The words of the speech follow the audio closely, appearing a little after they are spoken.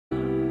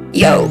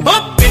Yo.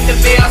 पिंड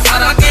पे आ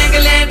सारा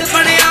गैंगलैंड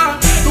बनया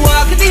तू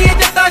आखदी है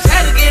जट्टा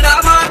शहर गेड़ा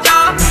मार जा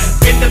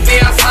पिंड पे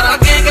आ सारा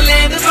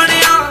गैंगलैंड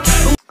बनया।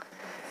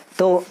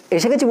 तो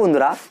এসে গেছি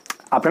বন্ধুরা,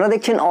 আপনারা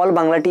দেখছেন all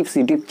Bangla tips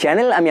YouTube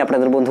channel. আমি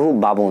আপনাদের বন্ধু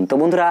বাবন। তো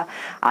বন্ধুরা,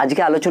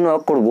 আজকে আলোচনা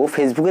করব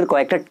ফেসবুকের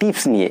কয়েকটা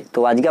টিপস নিয়ে। তো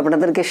আজকে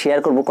আপনাদেরকে শেয়ার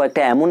করব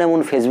কয়েকটা এমন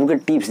ফেসবুকের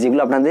টিপস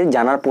যেগুলো আপনাদের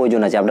জানার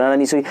প্রয়োজন আছে। আপনারা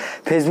নিশ্চয়ই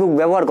ফেসবুক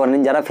ব্যবহার করেন,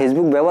 যারা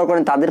ফেসবুক ব্যবহার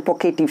করেন তাদের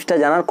পক্ষে এই টিপসটা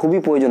জানার খুবই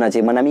প্রয়োজন আছে।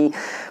 আমি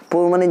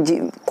যে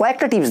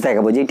কয়েকটা টিপস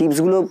দেখাবো, যে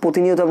টিপসগুলো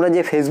প্রতিনিয়ত আপনারা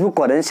যে ফেসবুক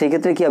করেন সেই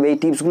ক্ষেত্রে কী হবে, এই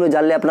টিপসগুলো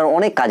জানলে আপনার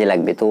অনেক কাজে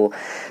লাগবে। তো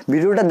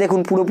ভিডিওটা দেখুন,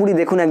 পুরোপুরি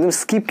দেখুন, একদম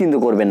স্কিপ কিন্তু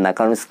করবেন না,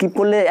 কারণ স্কিপ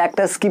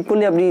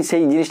করলে আপনি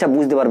সেই জিনিসটা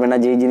বুঝতে পারবেন না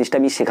যে এই জিনিসটা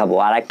আমি শেখাবো।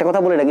 আর একটা কথা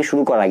বলে রাখি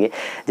শুরু করার আগে,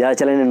 যারা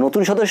চ্যানেলের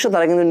নতুন সদস্য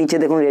তারা কিন্তু নিচে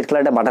দেখুন রেড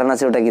কালারটা বাটন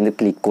আছে, ওটা কিন্তু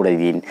ক্লিক করে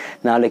দিন,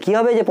 নাহলে কী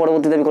হবে যে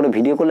পরবর্তীতে আমি কোনো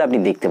ভিডিও করলে আপনি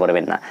দেখতে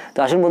পারবেন না। তো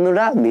আসুন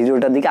বন্ধুরা,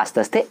 ভিডিওটার দিকে আস্তে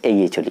আস্তে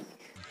এগিয়ে চলি।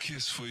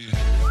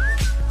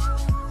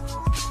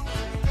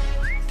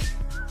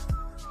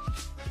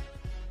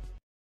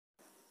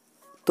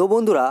 তো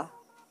বন্ধুরা,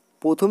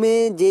 প্রথমে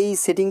যেই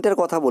সেটিংটার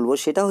কথা বলবো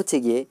সেটা হচ্ছে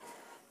গিয়ে,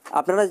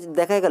 আপনারা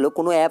দেখা গেল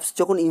কোনো অ্যাপস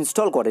যখন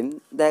ইনস্টল করেন,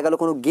 দেখা গেল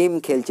কোনো গেম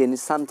খেলছেন,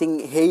 সামথিং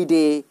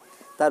হেইডে,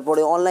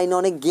 তারপরে অনলাইনে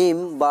অনেক গেম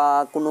বা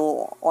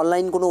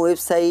কোনো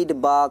ওয়েবসাইট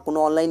বা কোনো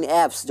অনলাইন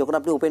অ্যাপস যখন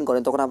আপনি ওপেন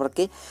করেন তখন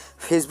আপনাকে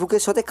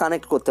ফেসবুকের সাথে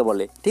কানেক্ট করতে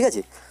বলে, ঠিক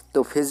আছে? তো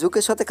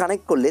ফেসবুকের সাথে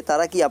কানেক্ট করলে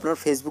তারা কি আপনার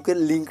ফেসবুকের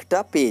লিঙ্কটা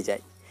পেয়ে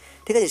যায়,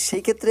 ঠিক আছে?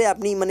 সেই ক্ষেত্রে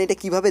আপনি এটা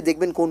কীভাবে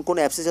দেখবেন কোন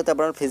অ্যাপসের সাথে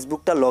আপনার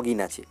ফেসবুকটা লগ ইন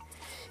আছে।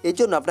 এর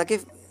জন্য আপনাকে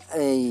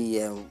এই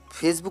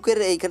ফেসবুকের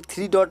এইখানে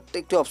 3 ডট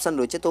একটি অপশান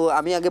রয়েছে। তো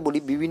আমি আগে বলি,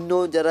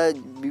 যারা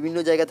বিভিন্ন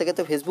জায়গা থেকে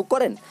তো ফেসবুক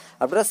করেন,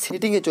 আপনারা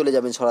সেটিংয়ে চলে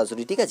যাবেন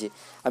সরাসরি, ঠিক আছে?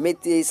 আমি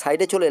এই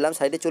সাইডে চলে এলাম,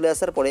 সাইডে চলে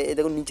আসার পরে এই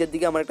দেখুন নিচের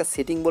দিকে আমার একটা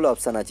সেটিং বলে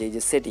অপশান আছে, এই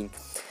যে সেটিং।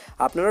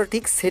 আপনারা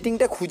ঠিক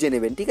সেটিংটা খুঁজে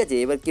নেবেন, ঠিক আছে?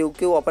 এবার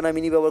কেউ অপানা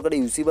মিনি ব্যবহার করে,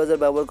 ইউসি বাজার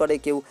ব্যবহার করে,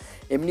 কেউ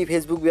এমনি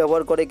ফেসবুক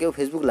ব্যবহার করে, কেউ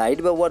ফেসবুক লাইট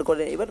ব্যবহার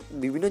করে। এবার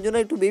বিভিন্ন জন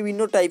একটু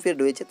বিভিন্ন টাইপের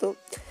রয়েছে। তো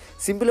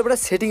সিম্পল আপনারা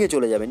সেটিংয়ে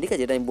চলে যাবেন, ঠিক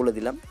আছে? এটা আমি বলে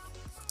দিলাম।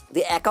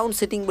 দিয়ে অ্যাকাউন্ট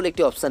সেটিং বলে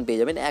একটি অপশান পেয়ে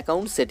যাবেন,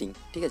 অ্যাকাউন্ট সেটিং,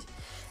 ঠিক আছে?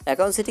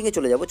 অ্যাকাউন্ট সেটিংয়ে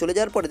চলে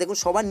যাওয়ার পরে দেখুন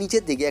সবার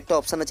নিচের দিকে একটা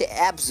অপশান আছে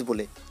অ্যাপস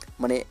বলে,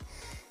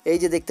 এই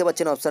যে দেখতে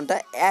পাচ্ছেন অপশানটা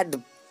অ্যাড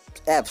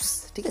অ্যাপস,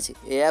 ঠিক আছে?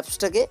 এই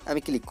অ্যাপসটাকে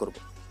আমি ক্লিক করব,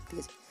 ঠিক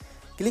আছে?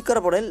 ক্লিক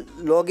করার পরে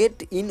লগ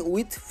ইন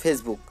উইথ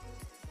ফেসবুক,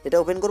 এটা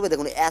ওপেন করবে।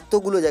 দেখুন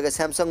এতগুলো জায়গায়,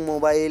 Samsung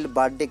mobile,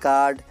 birthday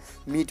card,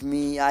 meet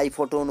me,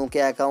 আইফটো,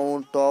 Nokia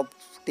account, top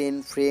 10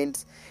 friends,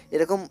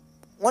 এরকম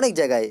অনেক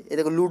জায়গায়।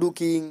 এরকম লুডো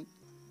কিং,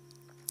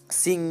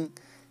 সিং,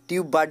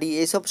 টিউব বাডি,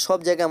 এইসব সব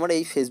জায়গায় আমার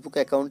এই ফেসবুক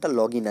অ্যাকাউন্টটা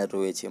লগ ইন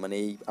রয়েছে।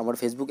 এই আমার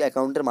ফেসবুক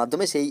অ্যাকাউন্টের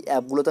মাধ্যমে সেই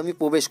অ্যাপগুলোতে আমি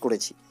প্রবেশ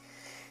করেছি,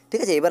 ঠিক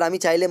আছে? এবার আমি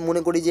চাইলে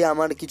মনে করি যে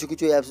আমার কিছু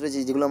অ্যাপস রয়েছে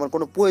যেগুলো আমার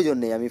কোনো প্রয়োজন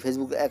নেই, আমি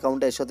ফেসবুক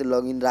অ্যাকাউন্টের সাথে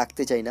লগ ইন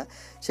রাখতে চাই না।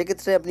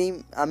 সেক্ষেত্রে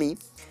আমি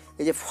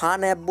এই যে ফান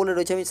অ্যাপ বলে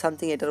রয়েছে, আমি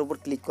সামথিং এটার উপর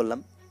ক্লিক করলাম।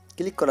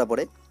 ক্লিক করার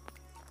পরে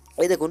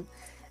এই দেখুন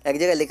এক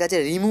জায়গায় লেখা আছে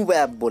রিমুভ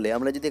অ্যাপ বলে।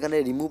 আমরা যদি এখানে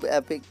রিমুভ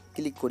অ্যাপে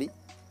ক্লিক করি,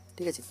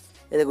 ঠিক আছে?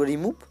 এই দেখো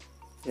রিমুভ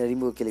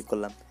ক্লিক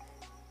করলাম,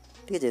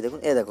 ঠিক আছে?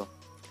 দেখুন দেখো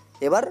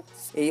এবার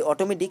এই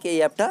অটোমেটিক এই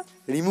অ্যাপটা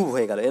রিমুভ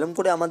হয়ে গেল। এরকম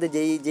করে আমাদের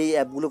যেই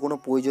অ্যাপগুলো কোনো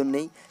প্রয়োজন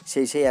নেই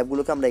সেই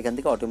অ্যাপগুলোকে আমরা এখান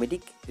থেকে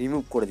অটোমেটিক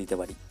রিমুভ করে দিতে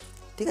পারি,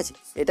 ঠিক আছে?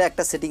 এটা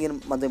একটা সেটিংয়ের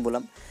মাধ্যমে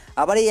বললাম।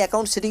 আবার এই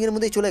অ্যাকাউন্ট সেটিংয়ের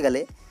মধ্যেই চলে গেলে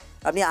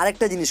আপনি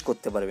আরেকটা জিনিস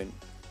করতে পারবেন।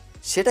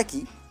 সেটা কি,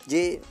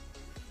 যে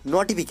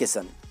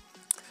নোটিফিকেশান।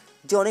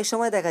 যে অনেক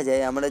সময় দেখা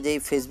যায় আমরা যেই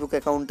ফেসবুক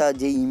অ্যাকাউন্টটা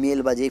যেই ইমেল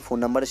বা যেই ফোন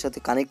নাম্বারের সাথে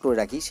কানেক্ট করে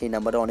রাখি সেই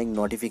নাম্বারে অনেক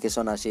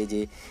নোটিফিকেশন আসে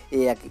যে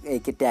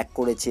একে ট্যাগ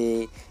করেছে,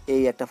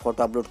 এই একটা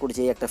ফটো আপলোড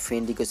করেছে, এই একটা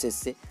ফ্রেন্ড রিকোয়েস্ট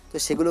এসছে। তো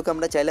সেগুলোকে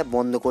আমরা চাইলে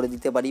বন্ধ করে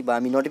দিতে পারি, বা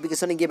আমি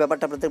নোটিফিকেশনে গিয়ে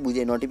ব্যাপারটা আপনাদের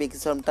বুঝিয়ে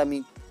নোটিফিকেশনটা আমি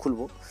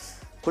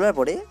খোলার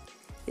পরে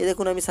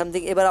দেখুন আমি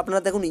সামথিং, এবার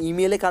আপনারা দেখুন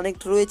ইমেলে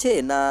কানেক্ট রয়েছে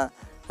না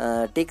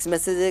টেক্সট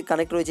মেসেজে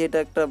কানেক্ট রয়েছে, এটা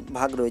একটা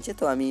ভাগ রয়েছে।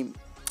 তো আমি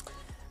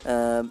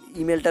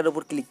ইমেলটার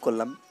উপর ক্লিক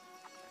করলাম।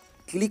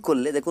 ক্লিক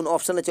করলে দেখুন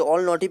অপশান আছে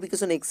all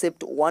notification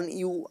except one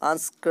you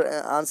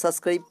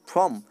unsubscribe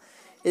from.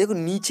 দেখুন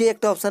নিচে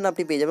একটা অপশান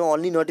আপনি পেয়ে যাবেন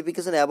only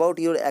notification about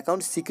your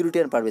account security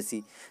and privacy.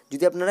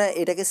 যদি আপনারা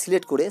এটাকে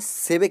সিলেক্ট করে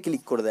সেভে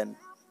ক্লিক করে দেন,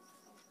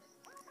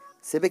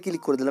 সেভে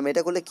ক্লিক করে দিলাম,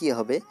 এটা করলে কী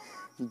হবে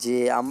যে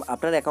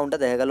আপনার অ্যাকাউন্টটা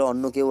দেখা গেল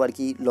অন্য কেউ আর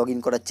কি লগ ইন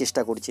করার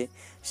চেষ্টা করছে,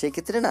 সেই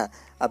ক্ষেত্রে না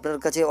আপনার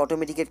কাছে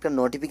অটোমেটিক একটা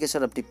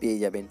নোটিফিকেশান আপনি পেয়ে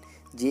যাবেন।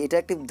 যে এটা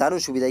একটি দারুণ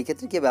সুবিধা। এই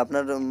ক্ষেত্রে কী হবে,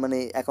 আপনার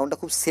অ্যাকাউন্টটা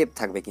খুব সেফ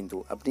থাকবে। কিন্তু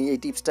আপনি এই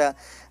টিপসটা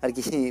আর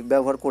কি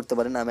ব্যবহার করতে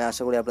পারেন, আমি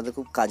আশা করি আপনাদের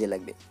খুব কাজে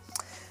লাগবে।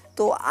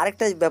 তো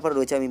আরেকটা ব্যাপার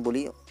রয়েছে, আমি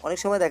বলি, অনেক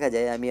সময় দেখা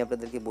যায়, আমি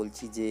আপনাদেরকে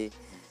বলছি যে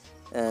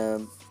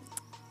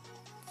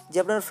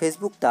আপনার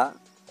ফেসবুকটা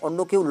অন্য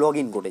কেউ লগ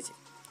ইন করেছে,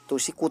 তো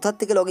সে কোথার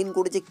থেকে লগ ইন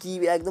করেছে কী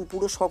একদম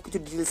পুরো সব কিছু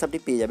ডিটেলস আপনি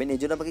পেয়ে যাবেন। এই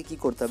জন্য আমাকে কী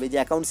করতে হবে, যে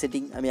অ্যাকাউন্ট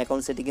সেটিং, আমি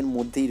অ্যাকাউন্ট সেটিংয়ের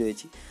মধ্যেই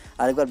রয়েছি।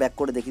 আরেকবার ব্যাক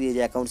করে দেখিয়ে দিয়ে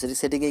যে অ্যাকাউন্ট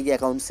সেটিংয়ে গিয়ে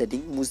অ্যাকাউন্ট সেটিং,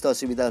 বুঝতে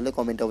অসুবিধা হলে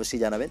কমেন্টে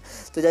অবশ্যই জানাবেন।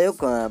 তো যাই হোক,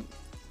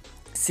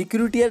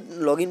 সিকিউরিটি আর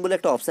লগ ইন বলে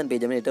একটা অপশান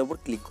পেয়ে যাবেন, এটার উপর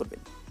ক্লিক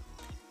করবেন।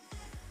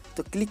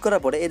 তো ক্লিক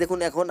করার পরে দেখুন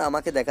এখন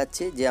আমাকে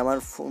দেখাচ্ছে যে আমার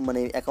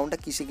অ্যাকাউন্টটা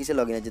কিসে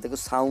লগ ইন আছে। দেখো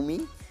সাউমি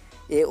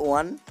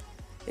A1,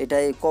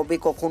 এটাই কবে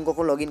কখন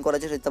লগ ইন করা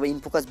আছে, তারপরে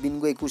ইনফোকাস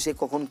বিনগো 21-এ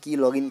কখন কী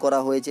লগ ইন করা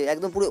হয়েছে,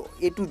 একদম পুরো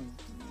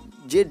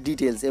জেড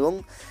ডিটেলস এবং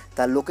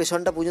তার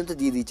লোকেশনটা পর্যন্ত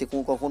দিয়ে দিচ্ছে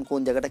কখন কোন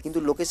জায়গাটা, কিন্তু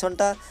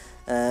লোকেশনটা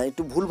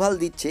একটু ভুলভাল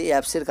দিচ্ছে এই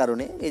অ্যাপসের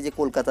কারণে। এই যে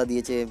কলকাতা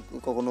দিয়েছে,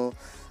 কখনো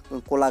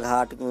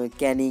কোলাঘাট,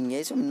 ক্যানিং,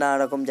 এইসব নানা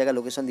রকম জায়গায়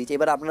লোকেশন দিয়েছে।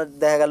 এবার আপনার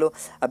দেখা গেল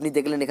আপনি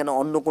দেখলেন এখানে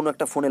অন্য কোনো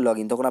একটা ফোনে লগ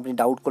ইন, তখন আপনি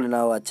ডাউট করলেন,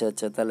 আচ্ছা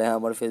আচ্ছা তাহলে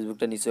আমার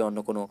ফেসবুকটা নিশ্চয়ই অন্য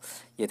কোনো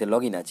ইয়েতে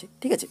লগ ইন আছে,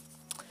 ঠিক আছে।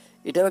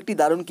 এটাও একটি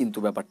দারুণ কিন্তু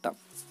ব্যাপারটা,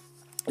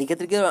 এই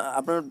ক্ষেত্রে কি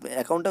আপনার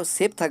অ্যাকাউন্টটাও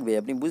সেফ থাকবে,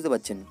 আপনি বুঝতে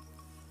পারছেন,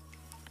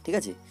 ঠিক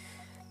আছে।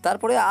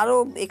 তারপরে আরও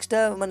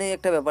এক্সট্রা মানে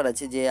একটা ব্যাপার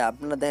আছে যে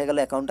আপনার দেখা গেলো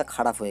অ্যাকাউন্টটা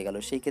খারাপ হয়ে গেল,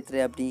 সেই ক্ষেত্রে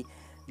আপনি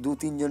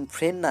 2-3 জন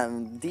ফ্রেন্ড না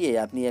দিয়ে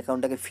আপনি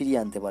অ্যাকাউন্টটাকে ফিরিয়ে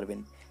আনতে পারবেন,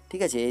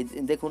 ঠিক আছে। এই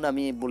দেখুন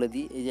আমি বলে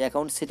দিই, এই যে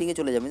অ্যাকাউন্ট সেটিংয়ে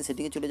চলে যাবেন,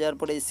 সেটিংয়ে চলে যাওয়ার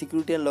পরে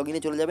সিকিউরিটি অ্যান্ড লগ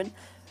ইনে চলে যাবেন,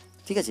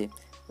 ঠিক আছে।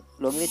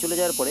 লগ ইনে চলে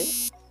যাওয়ার পরে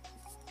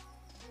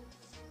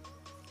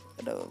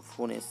এটা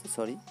ফোনে এসছে,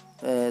 sorry,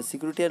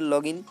 security and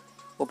log in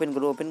open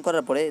করবো। ওপেন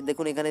করার পরে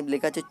দেখুন এখানে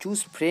লেখা আছে choose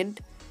friend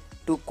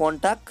to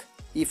contact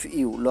if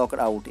you lock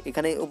out,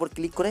 এখানে ওপর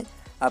ক্লিক করে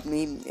আপনি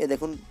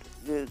দেখুন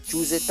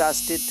চুজ এ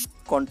ট্রাস্টেড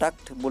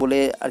কন্ট্যাক্ট বলে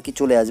আর কি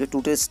চলে আসবে,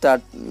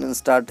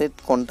 স্টার্টেড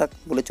কন্ট্যাক্ট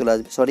বলে চলে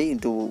আসবে, সরি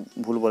একটু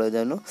ভুল বলা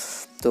যায় না,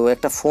 তো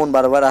একটা ফোন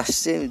বারবার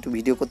আসছে, একটু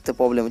ভিডিও করতে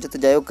প্রবলেম হচ্ছে, তো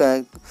যাই হোক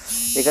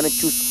এখানে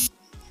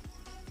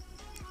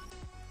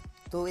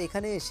তো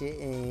এখানে এসে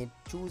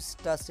চুজ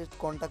ট্রাস্টেড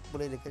কন্ট্যাক্ট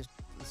বলে রেখে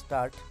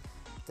স্টার্ট,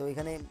 তো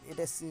এখানে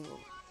এটা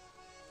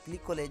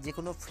ক্লিক করলে যে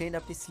কোনো ফ্রেন্ড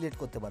আপনি সিলেক্ট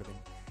করতে পারবেন,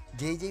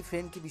 যেই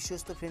ফ্রেন্ডকে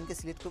বিশ্বস্ত ফ্রেন্ডকে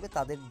সিলেক্ট করবে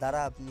তাদের দ্বারা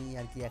আপনি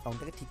আর কি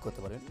অ্যাকাউন্টটাকে ঠিক করতে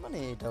পারবেন, মানে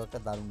এটাও একটা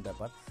দারুণ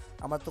ব্যাপার,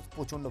 আমার তো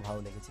প্রচণ্ড ভালো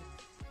লেগেছে।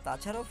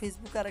 তাছাড়াও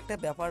ফেসবুকে আর একটা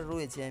ব্যাপার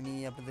রয়েছে, আমি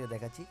আপনাদের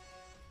দেখাচ্ছি,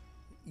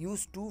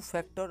 ইউজ 2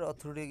 ফ্যাক্টর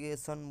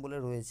অথেন্টিকেশন বলে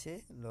রয়েছে,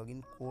 log in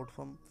code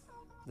from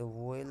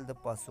the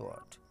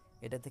password,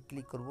 এটাতে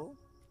ক্লিক করব,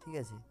 ঠিক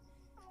আছে।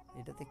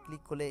 এটাতে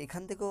ক্লিক করলে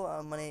এখান থেকেও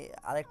মানে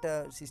আরেকটা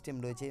সিস্টেম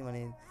রয়েছে,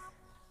 মানে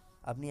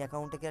আপনি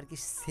অ্যাকাউন্টটাকে আর কি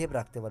সেভ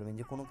রাখতে পারবেন,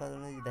 যে কোনো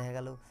কারণে দেখা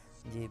গেল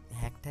যে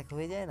হ্যাক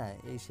হয়ে যায় না,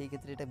 সেই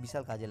ক্ষেত্রে এটা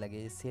বিশাল কাজে লাগে।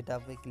 সেট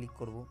আপে ক্লিক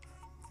করব,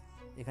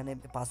 এখানে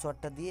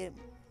পাসওয়ার্ডটা দিয়ে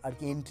আর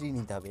কি এন্ট্রি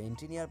নিতে হবে,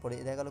 এন্ট্রি নেওয়ার পরে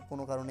দেখা গেলো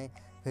কোনো কারণে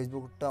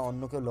ফেসবুকটা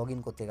অন্য কেউ লগ ইন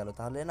করতে গেল,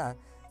 তাহলে না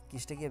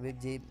কেসটা কী হবে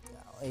যে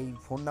এই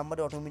ফোন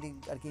নাম্বারে অটোমেটিক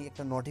আর কি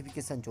একটা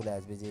নোটিফিকেশান চলে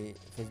আসবে যে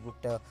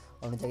ফেসবুকটা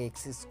অন্য জায়গায়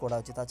অ্যাক্সেস করা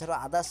হচ্ছে। তাছাড়াও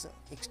আদার্স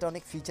এক্সট্রা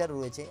অনেক ফিচার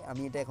রয়েছে,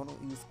 আমি এটা এখনও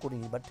ইউজ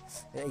করিনি, বাট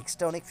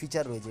এক্সট্রা অনেক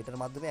ফিচার রয়েছে, এটার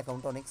মাধ্যমে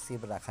অ্যাকাউন্টটা অনেক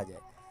সেভ রাখা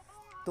যায়।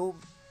 তো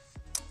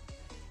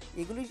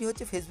এগুলি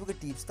হচ্ছে ফেসবুকের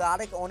টিপস। তো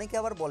অনেকে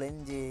আবার বলেন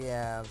যে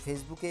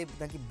ফেসবুকে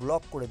নাকি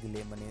ব্লক করে দিলে,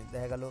 মানে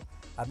দেখা গেল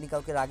আপনি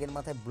কাউকে রাগের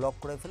মাথায় ব্লক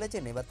করে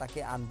ফেলেছেন, এবার তাকে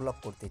আনব্লক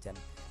করতে চান,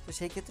 তো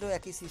সেই ক্ষেত্রেও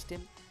একই সিস্টেম,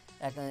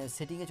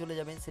 সেটিংয়ে চলে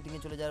যাবেন,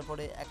 সেটিংয়ে চলে যাওয়ার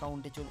পরে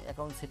অ্যাকাউন্ট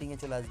সেটিংয়ে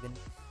চলে আসবেন,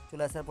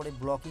 চলে আসার পরে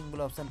ব্লকিং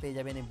বলে অপশান পেয়ে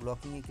যাবেন, এই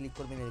ব্লকিংয়ে ক্লিক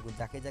করবেন, এরকম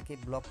যাকে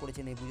ব্লক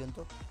করেছেন এই পর্যন্ত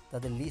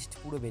তাদের লিস্ট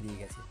পুরো বেরিয়ে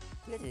গেছে,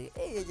 ঠিক আছে।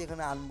 এই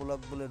যেখানে আনব্লক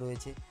বলে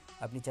রয়েছে,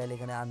 আপনি চাইলে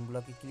এখানে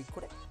আনব্লকে ক্লিক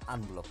করে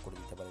আনব্লক করে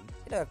দিতে পারেন,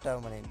 এটা একটা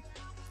মানে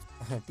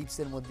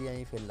টিপসের মধ্যে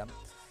আমি ফেললাম।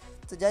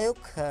 তো যাই হোক,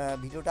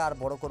 ভিডিওটা আর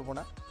বড় করব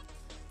না,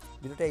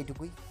 ভিডিওটা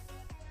এইটুকুই।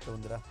 তো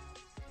বন্ধুরা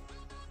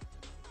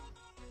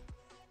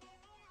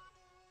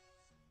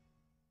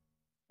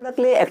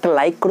লাগলে একটা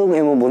লাইক করুন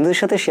এবং বন্ধুদের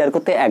সাথে শেয়ার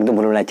করতে একদম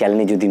ভুলবেন না।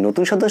 চ্যানেলে যদি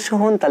নতুন সদস্য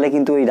হন তাহলে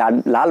কিন্তু ওই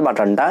লাল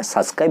বাটনটা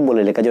সাবস্ক্রাইব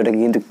বলে লেখা আছে, ওটাকে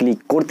কিন্তু ক্লিক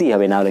করতেই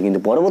হবে, না হলে কিন্তু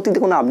পরবর্তীতে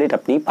কোনো আপডেট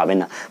আপনি পাবেন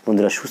না।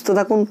 বন্ধুরা সুস্থ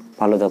থাকুন,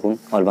 ভালো থাকুন,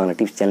 অল বাংলা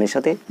টিপস চ্যানেলের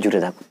সাথে জুড়ে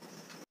থাকুন।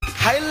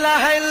 হাইলা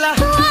হাইলা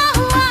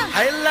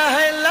হাইলা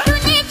হাইলা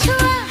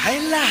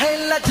হাইলা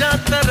হাইলা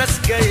জাতা রস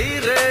গই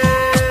রে।